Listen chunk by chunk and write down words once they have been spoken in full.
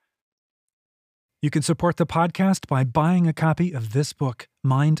You can support the podcast by buying a copy of this book,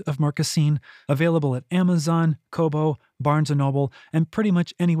 Mind of Mercusine, available at Amazon, Kobo, Barnes & Noble, and pretty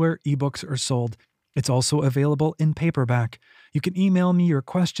much anywhere ebooks are sold. It's also available in paperback. You can email me your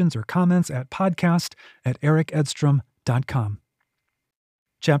questions or comments at podcast@ericedstrom.com.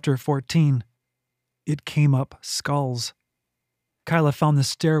 Chapter 14. It Came Up Skulls. Kyla found the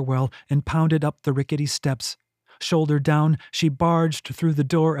stairwell and pounded up the rickety steps. Shoulder down, she barged through the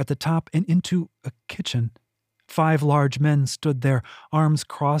door at the top and into a kitchen. 5 large men stood there, arms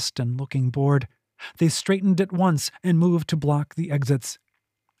crossed and looking bored. They straightened at once and moved to block the exits.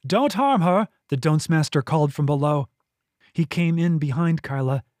 "Don't harm her," the Don'ts Master called from below. He came in behind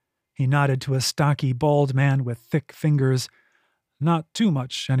Kyla. He nodded to a stocky, bald man with thick fingers. "Not too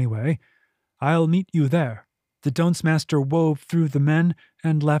much, anyway. I'll meet you there." The Don'ts Master wove through the men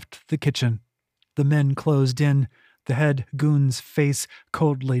and left the kitchen. The men closed in, the head goon's face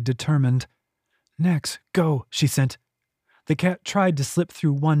coldly determined. "Nex, go," she sent. The cat tried to slip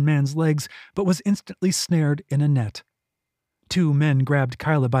through one man's legs, but was instantly snared in a net. 2 men grabbed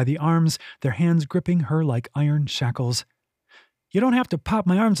Kyla by the arms, their hands gripping her like iron shackles. "You don't have to pop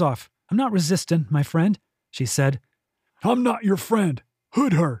my arms off. I'm not resistant, my friend," she said. "I'm not your friend.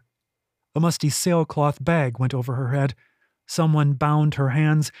 Hood her." A musty sailcloth bag went over her head. Someone bound her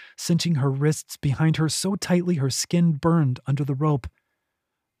hands, cinching her wrists behind her so tightly her skin burned under the rope.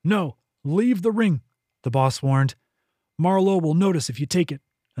 "No, leave the ring," the boss warned. "Marlowe will notice if you take it,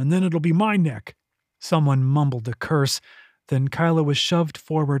 and then it'll be my neck." Someone mumbled a curse. Then Kyla was shoved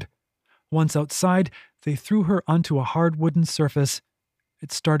forward. Once outside, they threw her onto a hard wooden surface.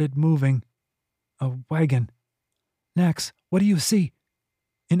 It started moving. A wagon. "Nax, what do you see?"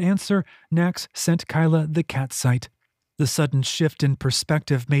 In answer, Nax sent Kyla the cat sight. The sudden shift in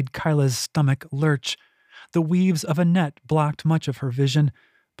perspective made Kyla's stomach lurch. The weaves of a net blocked much of her vision,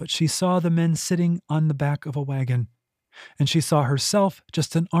 but she saw the men sitting on the back of a wagon. And she saw herself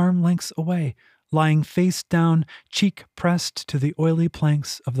just an arm length away, lying face down, cheek pressed to the oily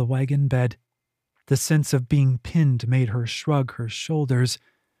planks of the wagon bed. The sense of being pinned made her shrug her shoulders,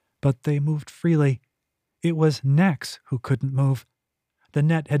 but they moved freely. It was Nax who couldn't move. The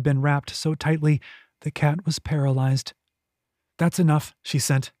net had been wrapped so tightly, the cat was paralyzed. "That's enough," she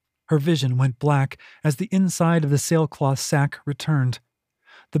sent. Her vision went black as the inside of the sailcloth sack returned.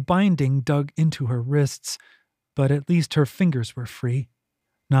 The binding dug into her wrists, but at least her fingers were free.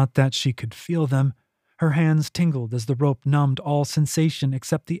 Not that she could feel them. Her hands tingled as the rope numbed all sensation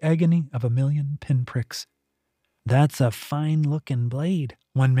except the agony of a million pinpricks. "That's a fine-looking blade,"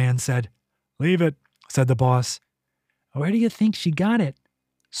 one man said. "Leave it," said the boss. "Where do you think she got it?"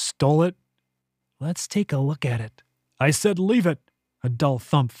 "Stole it." "Let's take a look at it." "I said leave it." A dull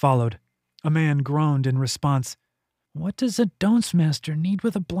thump followed. A man groaned in response. "What does a Don'ts Master need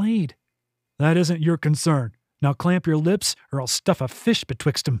with a blade?" "That isn't your concern. Now clamp your lips, or I'll stuff a fish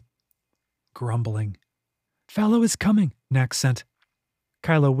betwixt 'em." Grumbling. "Fellow is coming," Nax sent.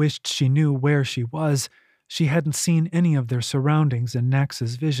 Kyla wished she knew where she was. She hadn't seen any of their surroundings in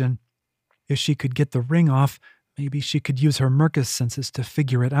Nax's vision. If she could get the ring off, maybe she could use her Mercus senses to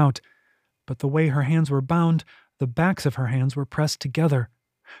figure it out. But the way her hands were bound, the backs of her hands were pressed together.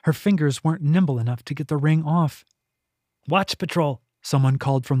 Her fingers weren't nimble enough to get the ring off. "Watch patrol," someone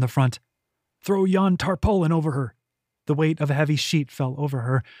called from the front. "Throw yon tarpaulin over her." The weight of a heavy sheet fell over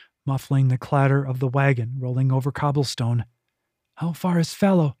her, muffling the clatter of the wagon rolling over cobblestone. "How far is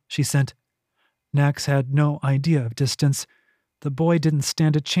Fallow?" she sent. Nax had no idea of distance. The boy didn't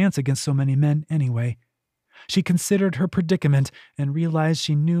stand a chance against so many men anyway. She considered her predicament and realized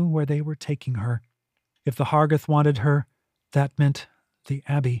she knew where they were taking her. If the Hargath wanted her, that meant the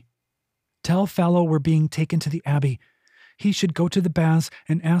Abbey. "Tell Fallow we're being taken to the Abbey. He should go to the baths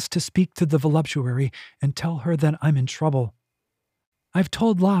and ask to speak to the voluptuary and tell her that I'm in trouble." "I've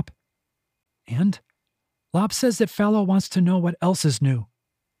told Lop." "And?" "Lop says that Fallow wants to know what else is new."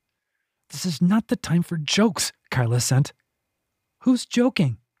 "This is not the time for jokes," Kyla sent. "Who's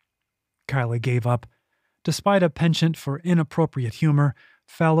joking?" Kyla gave up. Despite a penchant for inappropriate humor,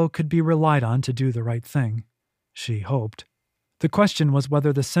 Fallow could be relied on to do the right thing. She hoped. The question was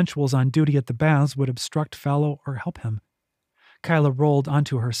whether the sensuals on duty at the baths would obstruct Fallow or help him. Kyla rolled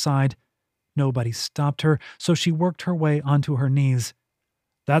onto her side. Nobody stopped her, so she worked her way onto her knees.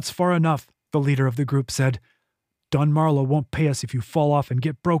 "That's far enough," the leader of the group said. "Don Marlowe won't pay us if you fall off and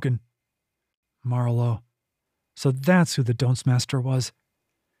get broken." Marlowe. So that's who the Don'ts Master was.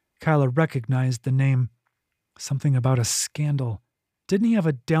 Kyla recognized the name. Something about a scandal. Didn't he have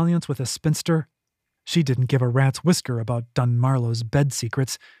a dalliance with a spinster? She didn't give a rat's whisker about Dun Marlowe's bed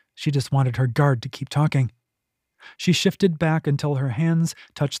secrets. She just wanted her guard to keep talking. She shifted back until her hands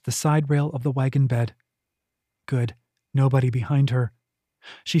touched the side rail of the wagon bed. Good. Nobody behind her.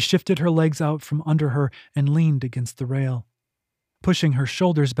 She shifted her legs out from under her and leaned against the rail. Pushing her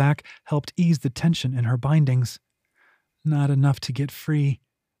shoulders back helped ease the tension in her bindings. Not enough to get free,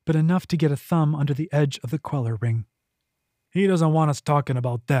 but enough to get a thumb under the edge of the queller ring. "He doesn't want us talking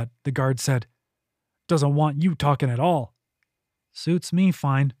about that," the guard said. "Doesn't want you talking at all." "Suits me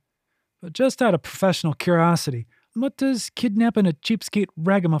fine. But just out of professional curiosity, what does kidnapping a cheapskate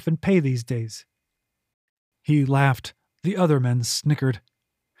ragamuffin pay these days?" He laughed. The other men snickered.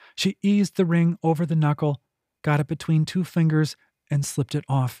 She eased the ring over the knuckle, got it between two fingers, and slipped it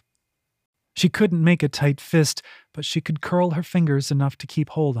off. She couldn't make a tight fist, but she could curl her fingers enough to keep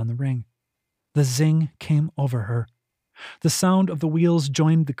hold on the ring. The zing came over her. The sound of the wheels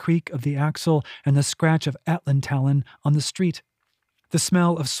joined the creak of the axle and the scratch of Atlantalin on the street. The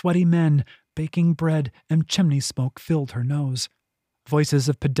smell of sweaty men, baking bread, and chimney smoke filled her nose. Voices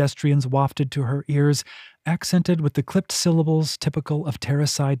of pedestrians wafted to her ears, accented with the clipped syllables typical of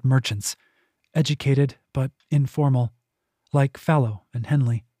Terracide merchants, educated but informal, like Fallow and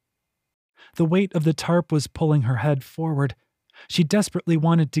Henley. The weight of the tarp was pulling her head forward. She desperately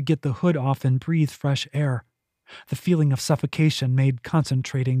wanted to get the hood off and breathe fresh air. The feeling of suffocation made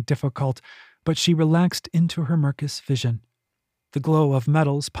concentrating difficult, but she relaxed into her Mercus vision. The glow of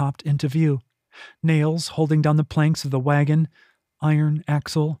metals popped into view. Nails holding down the planks of the wagon, iron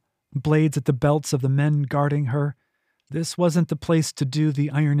axle, blades at the belts of the men guarding her. This wasn't the place to do the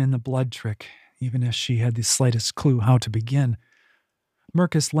iron-in-the-blood trick, even if she had the slightest clue how to begin.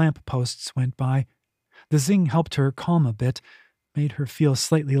 Mercus lamp posts went by. The zing helped her calm a bit, made her feel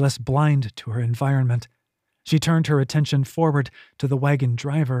slightly less blind to her environment. She turned her attention forward to the wagon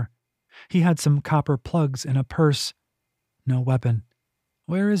driver. He had some copper plugs in a purse. No weapon.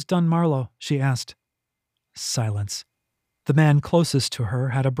 "Where is Dunmarlow?" she asked. Silence. The man closest to her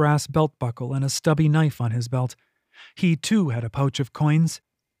had a brass belt buckle and a stubby knife on his belt. He, too, had a pouch of coins.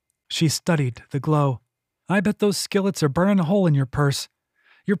 She studied the glow. "I bet those skillets are burning a hole in your purse.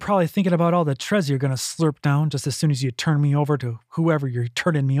 You're probably thinking about all the treasure you're going to slurp down just as soon as you turn me over to whoever you're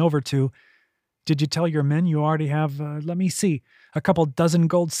turning me over to. Did you tell your men you already have, let me see, a couple dozen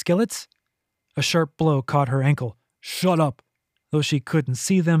gold skillets?" A sharp blow caught her ankle. "Shut up!" Though she couldn't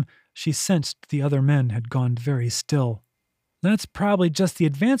see them, she sensed the other men had gone very still. "That's probably just the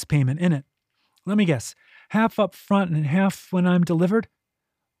advance payment, innit? Let me guess, half up front and half when I'm delivered?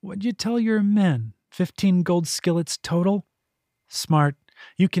 What'd you tell your men? 15 gold skillets total? Smart.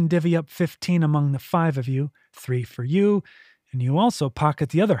 You can divvy up 15 among the 5 of you, 3 for you, and you also pocket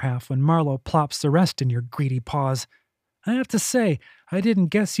the other half when Marlowe plops the rest in your greedy paws. I have to say, I didn't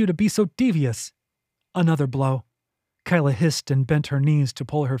guess you to be so devious." Another blow. Kyla hissed and bent her knees to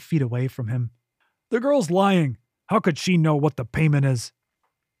pull her feet away from him. "The girl's lying. How could she know what the payment is?"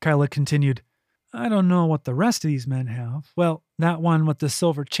 Kyla continued. "I don't know what the rest of these men have. Well, that one with the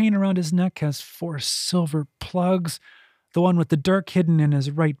silver chain around his neck has 4 silver plugs. The one with the dirk hidden in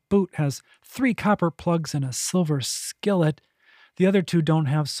his right boot has 3 copper plugs and a silver skillet. The other 2 don't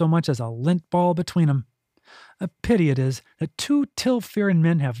have so much as a lint ball between them. A pity it is that 2 till-fearing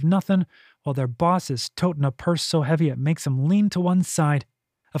men have nothing, while their boss is toting a purse so heavy it makes him lean to one side."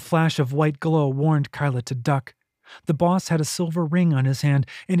 A flash of white glow warned Kyla to duck. The boss had a silver ring on his hand,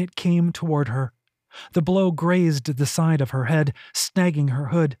 and it came toward her. The blow grazed the side of her head, snagging her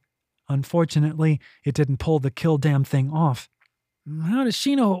hood. Unfortunately, it didn't pull the kill-damn thing off. "How does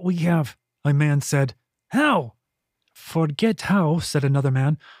she know what we have?" a man said. "How?" "Forget how," said another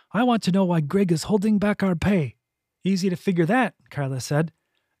man. "I want to know why Grigg is holding back our pay." "Easy to figure that," Kyla said.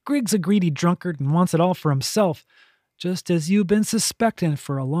 "Grigg's a greedy drunkard and wants it all for himself, just as you've been suspecting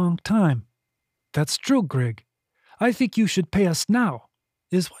for a long time." "That's true, Grigg. I think you should pay us now."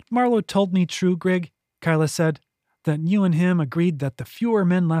 "Is what Marlowe told me true, Grigg?" Kyla said. "That you and him agreed that the fewer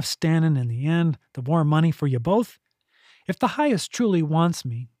men left standing in the end, the more money for you both? If the highest truly wants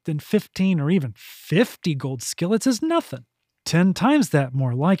me, then 15 or even 50 gold skillets is nothing. 10 times that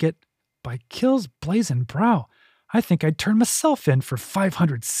more like it. By Kill's blazing brow, I think I'd turn myself in for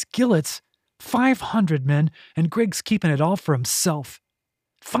 500 skillets. 500 men, and Grigg's keeping it all for himself."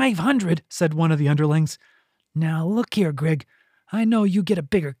 "500, said one of the underlings. "Now look here, Grigg. I know you get a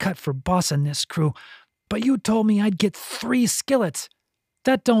bigger cut for bossing this crew, but you told me I'd get 3 skillets.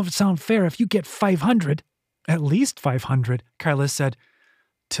 That don't sound fair if you get 500. "At least 500, Kyla said.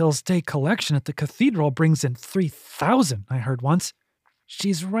 "Till's Day collection at the cathedral brings in 3,000, I heard once."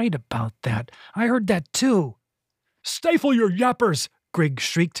 "She's right about that. I heard that too." "Stifle your yappers," Grigg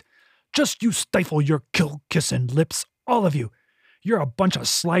shrieked. "Just you stifle your kill-kissing lips, all of you. You're a bunch of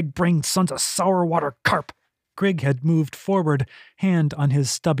slag-brained sons of sour-water carp." Grigg had moved forward, hand on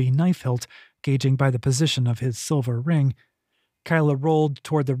his stubby knife hilt, gauging by the position of his silver ring. Kyla rolled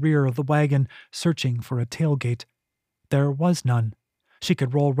toward the rear of the wagon, searching for a tailgate. There was none. She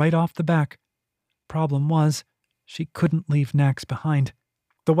could roll right off the back. Problem was, she couldn't leave Nax behind.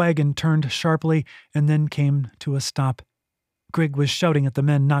 The wagon turned sharply and then came to a stop. Grigg was shouting at the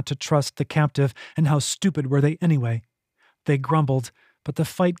men not to trust the captive, and how stupid were they anyway. They grumbled, but the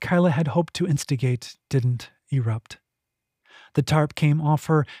fight Kyla had hoped to instigate didn't erupt. The tarp came off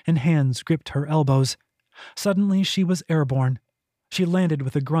her, and hands gripped her elbows. Suddenly she was airborne. She landed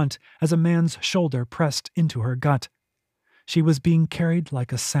with a grunt as a man's shoulder pressed into her gut. She was being carried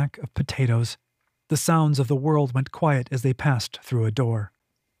like a sack of potatoes. The sounds of the world went quiet as they passed through a door.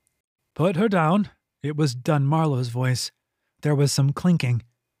 "Put her down." It was Dunmarlow's voice. There was some clinking.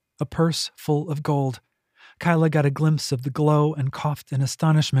 A purse full of gold. Kyla got a glimpse of the glow and coughed in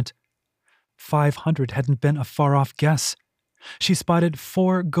astonishment. 500 hadn't been a far-off guess. She spotted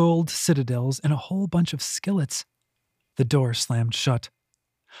 4 gold citadels and a whole bunch of skillets. The door slammed shut.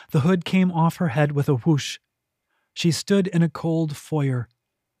 The hood came off her head with a whoosh. She stood in a cold foyer.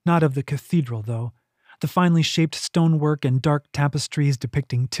 Not of the cathedral, though. The finely shaped stonework and dark tapestries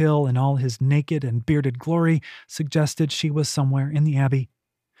depicting Till in all his naked and bearded glory suggested she was somewhere in the abbey.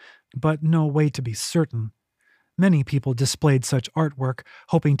 But no way to be certain. Many people displayed such artwork,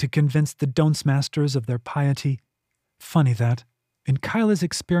 hoping to convince the Don'ts masters of their piety. Funny that, in Kyla's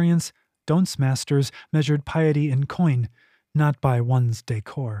experience, Don'ts masters measured piety in coin, not by one's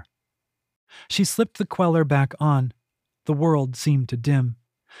decor. She slipped the queller back on. The world seemed to dim.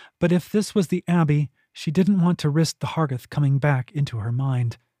 But if this was the abbey, she didn't want to risk the Hargath coming back into her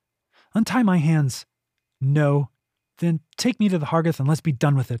mind. "Untie my hands." "No." "Then take me to the Hargath and let's be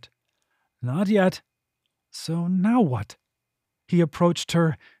done with it." "Not yet." "So now what?" He approached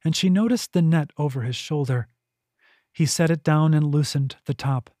her, and she noticed the net over his shoulder. He set it down and loosened the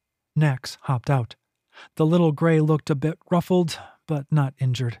top. Nax hopped out. The little gray looked a bit ruffled, but not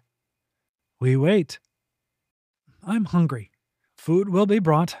injured. "We wait." "I'm hungry. Food will be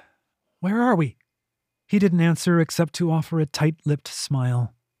brought. Where are we?" He didn't answer except to offer a tight-lipped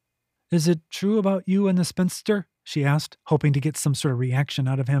smile. "Is it true about you and the spinster?" she asked, hoping to get some sort of reaction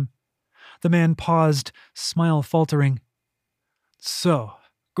out of him. The man paused, smile faltering. "So,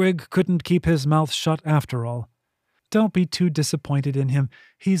 Grigg couldn't keep his mouth shut after all. Don't be too disappointed in him.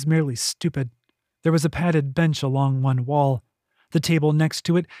 He's merely stupid." There was a padded bench along one wall. The table next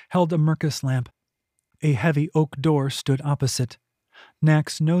to it held a Mercus lamp. A heavy oak door stood opposite.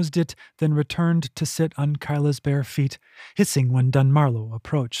 Nax nosed it, then returned to sit on Kyla's bare feet, hissing when Dunmarlow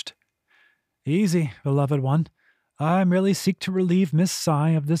approached. "Easy, beloved one. I merely seek to relieve Miss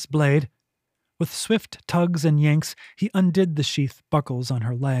Sai of this blade." With swift tugs and yanks, he undid the sheath buckles on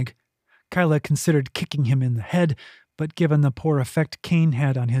her leg. Kyla considered kicking him in the head, but given the poor effect Cain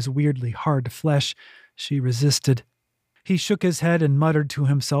had on his weirdly hard flesh, she resisted. He shook his head and muttered to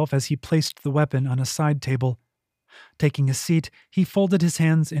himself as he placed the weapon on a side table. Taking a seat, he folded his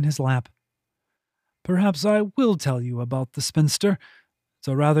hands in his lap. "Perhaps I will tell you about the spinster. It's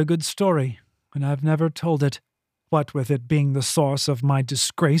a rather good story, and I've never told it, what with it being the source of my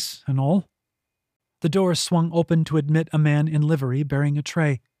disgrace and all." The door swung open to admit a man in livery bearing a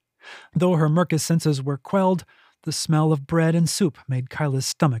tray. Though her Mercus senses were quelled, the smell of bread and soup made Kyla's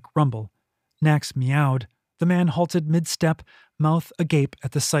stomach rumble. Nax meowed. The man halted mid-step, mouth agape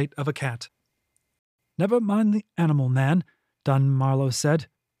at the sight of a cat. "Never mind the animal, man," Dunmarlow said.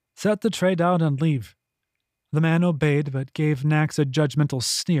 "Set the tray down and leave." The man obeyed, but gave Nax a judgmental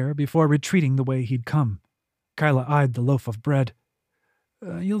sneer before retreating the way he'd come. Kyla eyed the loaf of bread.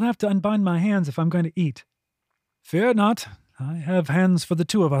 You'll have to unbind my hands if I'm going to eat." "Fear not. I have hands for the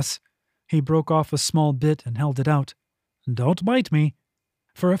 2 of us." He broke off a small bit and held it out. "Don't bite me."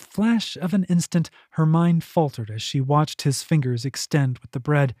 For a flash of an instant, her mind faltered as she watched his fingers extend with the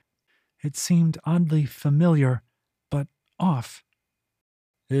bread. It seemed oddly familiar, but off.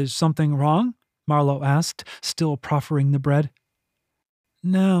 "Is something wrong?" Marlowe asked, still proffering the bread.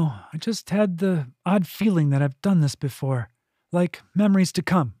 "No, I just had the odd feeling that I've done this before. Like Memories to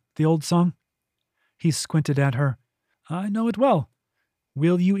Come, the old song." He squinted at her. "I know it well.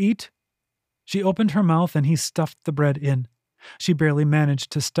 Will you eat?" She opened her mouth and he stuffed the bread in. She barely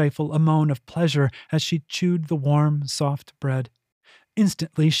managed to stifle a moan of pleasure as she chewed the warm, soft bread.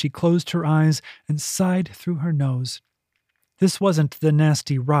 Instantly she closed her eyes and sighed through her nose. This wasn't the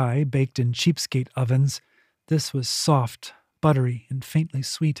nasty rye baked in cheapskate ovens. This was soft, buttery, and faintly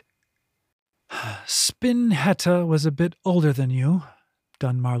sweet. "Spinhetta was a bit older than you,"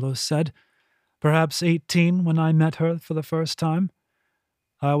 Dunmarlow said. "Perhaps 18 when I met her for the first time.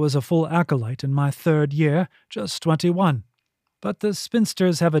 I was a full acolyte in my 3rd year, just 21. But the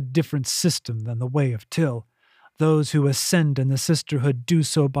spinsters have a different system than the way of Till. Those who ascend in the sisterhood do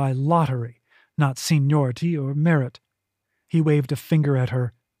so by lottery, not seniority or merit. He waved a finger at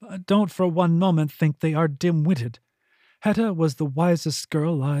her. Don't for one moment think they are dim-witted. Hetta was the wisest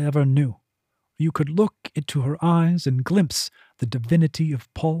girl I ever knew. You could look into her eyes and glimpse the divinity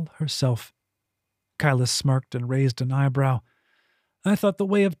of Pol herself. Kyla smirked and raised an eyebrow. I thought the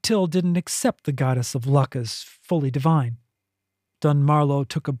way of Till didn't accept the goddess of luck as fully divine. Dunmarlow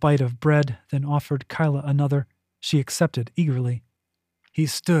took a bite of bread, then offered Kyla another. She accepted eagerly. He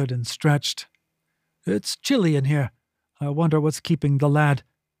stood and stretched. It's chilly in here. I wonder what's keeping the lad.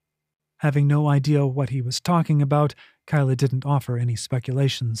 Having no idea what he was talking about, Kyla didn't offer any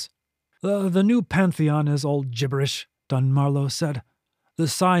speculations. The new pantheon is all gibberish, Dunmarlow said. The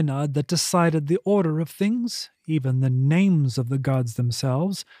synod that decided the order of things, even the names of the gods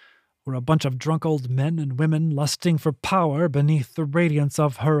themselves, were a bunch of drunk old men and women lusting for power beneath the radiance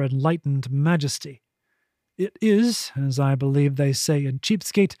of her enlightened majesty. It is, as I believe they say in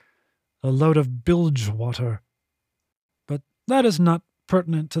Cheapskate, a load of bilge water. But that is not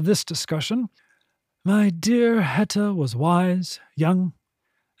pertinent to this discussion. My dear Hetta was wise, young,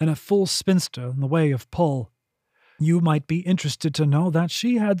 and a full spinster in the way of Pol. You might be interested to know that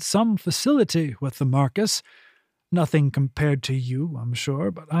she had some facility with the Marcus. Nothing compared to you, I'm sure,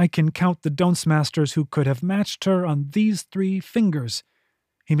 but I can count the Don'ts Masters who could have matched her on these 3 fingers.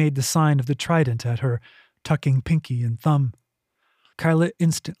 He made the sign of the trident at her, tucking pinky and thumb. Kyla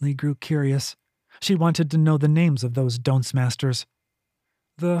instantly grew curious. She wanted to know the names of those Don'ts Masters.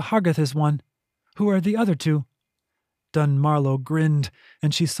 The Hargath is one. Who are the other 2? Dunmarlow grinned,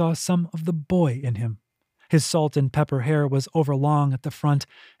 and she saw some of the boy in him. His salt and pepper hair was overlong at the front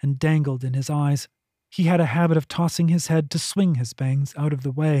and dangled in his eyes. He had a habit of tossing his head to swing his bangs out of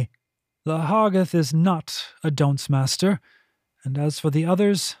the way. The Hargath is not a Don'ts Master, and as for the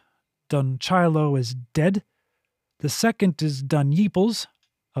others, Dunchilo is dead. The second is Dunyeeples,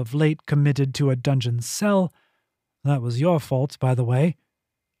 of late committed to a dungeon cell. That was your fault, by the way.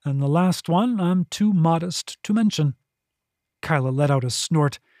 And the last one I'm too modest to mention. Kyla let out a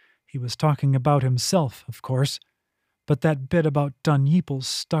snort. He was talking about himself, of course. But that bit about Dunyeeples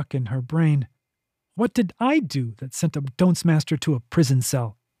stuck in her brain. What did I do that sent a Don'ts Master to a prison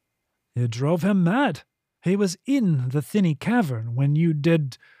cell? It drove him mad. He was in the Thinny Cavern when you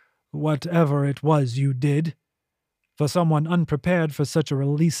did whatever it was you did. For someone unprepared for such a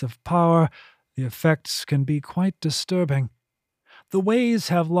release of power, the effects can be quite disturbing. The Ways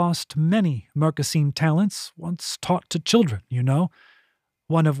have lost many Mercusine talents once taught to children, you know,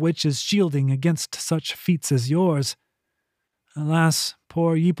 one of which is shielding against such feats as yours. Alas,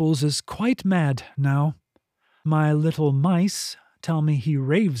 poor Yeeples is quite mad now. My little mice tell me he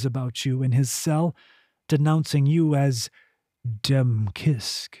raves about you in his cell, denouncing you as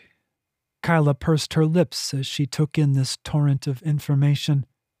Demkisk. Kyla pursed her lips as she took in this torrent of information.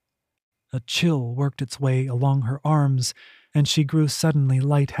 A chill worked its way along her arms, and she grew suddenly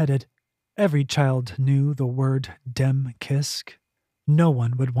light-headed. Every child knew the word Demkisk. No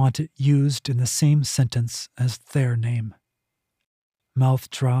one would want it used in the same sentence as their name. Mouth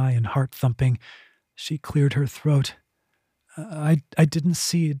dry and heart-thumping, she cleared her throat. I didn't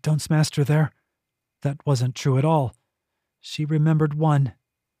see a Don'ts Master there. That wasn't true at all. She remembered one.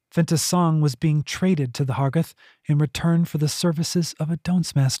 Ventus Song was being traded to the Hargath in return for the services of a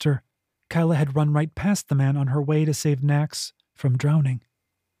Don'ts Master. Kyla had run right past the man on her way to save Nax from drowning.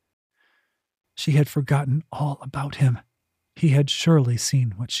 She had forgotten all about him. He had surely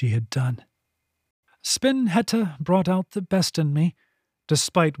seen what she had done. Spin Hetta brought out the best in me,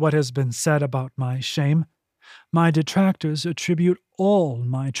 despite what has been said about my shame. My detractors attribute all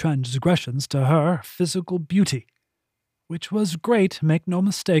my transgressions to her physical beauty, which was great, make no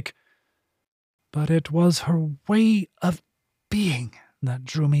mistake. But it was her way of being that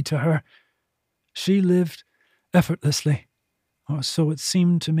drew me to her. She lived effortlessly, or so it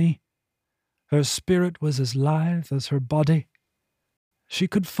seemed to me. Her spirit was as lithe as her body. She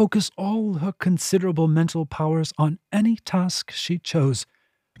could focus all her considerable mental powers on any task she chose,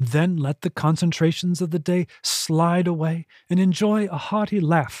 then let the concentrations of the day slide away and enjoy a hearty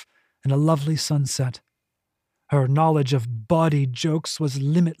laugh and a lovely sunset. Her knowledge of bawdy jokes was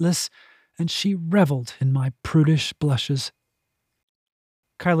limitless, and she reveled in my prudish blushes.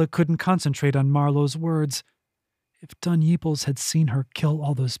 Kyla couldn't concentrate on Marlowe's words. If Dunyeeples had seen her kill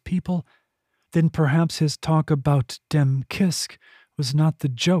all those people, then perhaps his talk about Demkisk was not the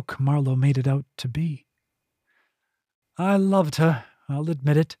joke Marlowe made it out to be. I loved her, I'll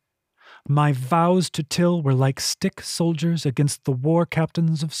admit it. My vows to Till were like stick soldiers against the war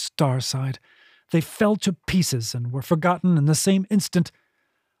captains of Starside. They fell to pieces and were forgotten in the same instant.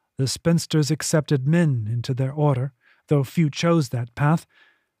 The spinsters accepted men into their order, though few chose that path.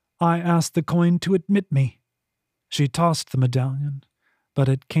 I asked the coin to admit me. She tossed the medallion, but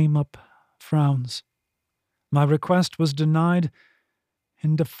it came up frowns. My request was denied.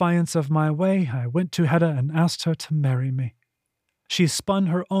 In defiance of my way, I went to Hedda and asked her to marry me. She spun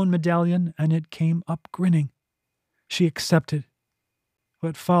her own medallion, and it came up grinning. She accepted.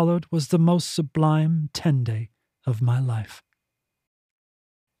 What followed was the most sublime 10-day of my life.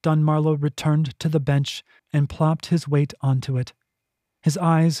 Dunmarlow returned to the bench and plopped his weight onto it. His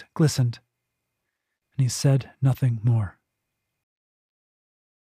eyes glistened, and he said nothing more.